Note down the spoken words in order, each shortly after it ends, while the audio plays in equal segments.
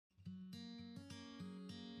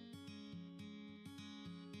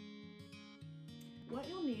what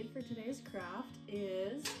you'll need for today's craft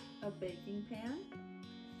is a baking pan,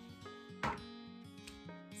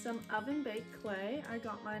 some oven baked clay. I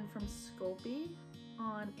got mine from Sculpey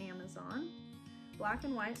on Amazon. Black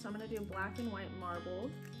and white, so I'm gonna do black and white marbled.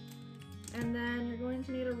 And then you're going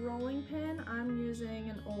to need a rolling pin. I'm using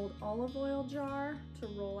an old olive oil jar to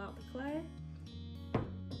roll out the clay.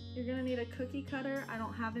 You're gonna need a cookie cutter. I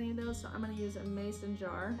don't have any of those, so I'm gonna use a mason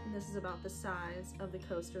jar. And this is about the size of the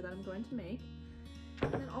coaster that I'm going to make.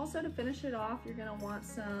 And then also to finish it off, you're gonna want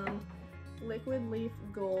some liquid leaf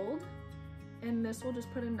gold. And this will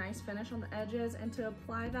just put a nice finish on the edges. And to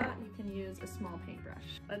apply that, you can use a small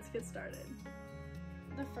paintbrush. Let's get started.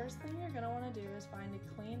 The first thing you're gonna wanna do is find a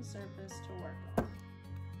clean surface to work on.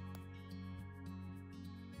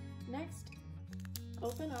 Next,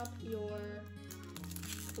 open up your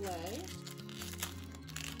clay.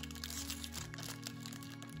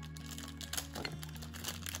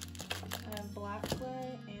 I have black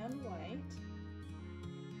clay and white.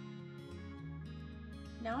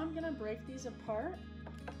 Now I'm gonna break these apart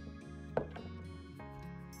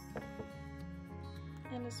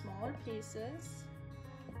into smaller pieces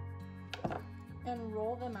and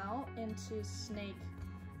roll them out into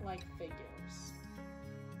snake-like figures.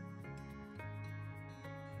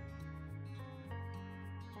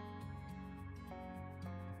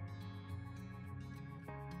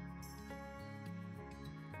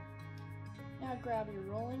 Now grab your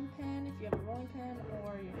rolling pin, if you have a rolling pin,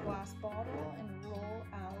 or your glass bottle, and roll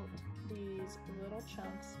out these little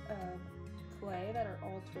chunks of clay that are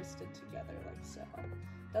all twisted together like so.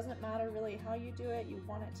 Doesn't matter really how you do it, you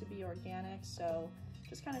want it to be organic, so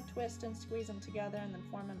just kind of twist and squeeze them together and then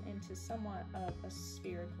form them into somewhat of a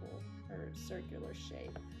spherical or circular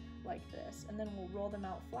shape like this. And then we'll roll them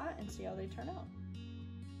out flat and see how they turn out.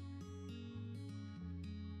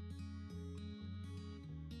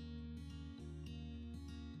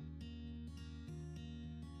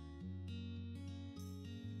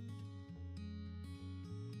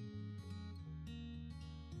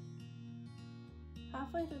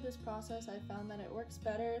 Halfway through this process, I found that it works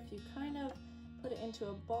better if you kind of put it into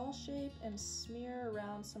a ball shape and smear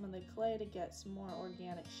around some of the clay to get some more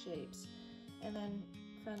organic shapes. And then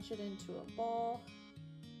crunch it into a ball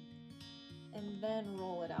and then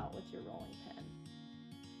roll it out with your rolling pin.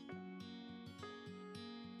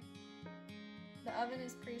 The oven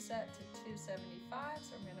is preset to 275,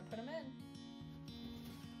 so I'm gonna put them in.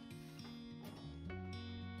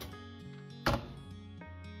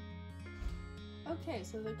 Okay,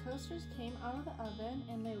 so the coasters came out of the oven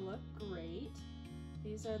and they look great.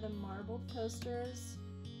 These are the marbled coasters.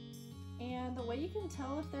 And the way you can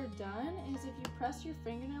tell if they're done is if you press your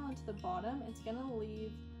fingernail into the bottom, it's gonna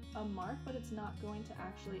leave a mark, but it's not going to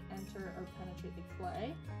actually enter or penetrate the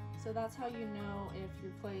clay. So that's how you know if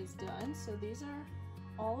your clay is done. So these are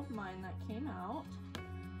all of mine that came out.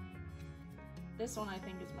 This one I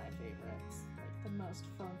think is my favorite. It's like the most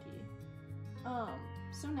funky.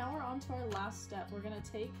 So now we're on to our last step. We're gonna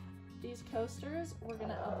take these coasters, we're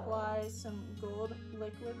gonna apply some gold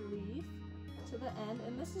liquid leaf to the end,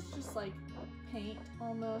 and this is just like paint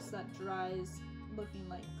almost that dries looking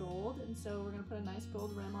like gold, and so we're gonna put a nice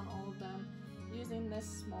gold rim on all of them using this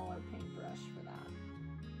smaller paintbrush for that.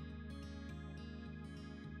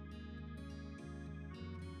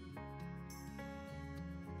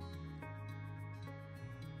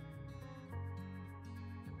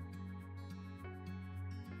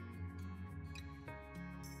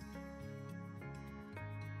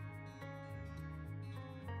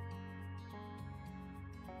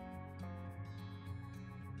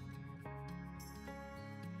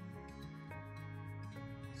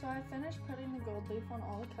 So I finished putting the gold leaf on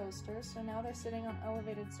all the coasters, so now they're sitting on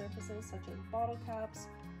elevated surfaces such as bottle caps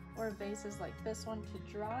or vases like this one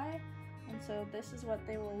to dry. And so this is what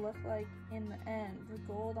they will look like in the end. The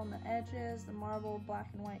gold on the edges, the marble black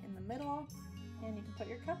and white in the middle, and you can put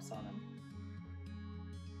your cups on them.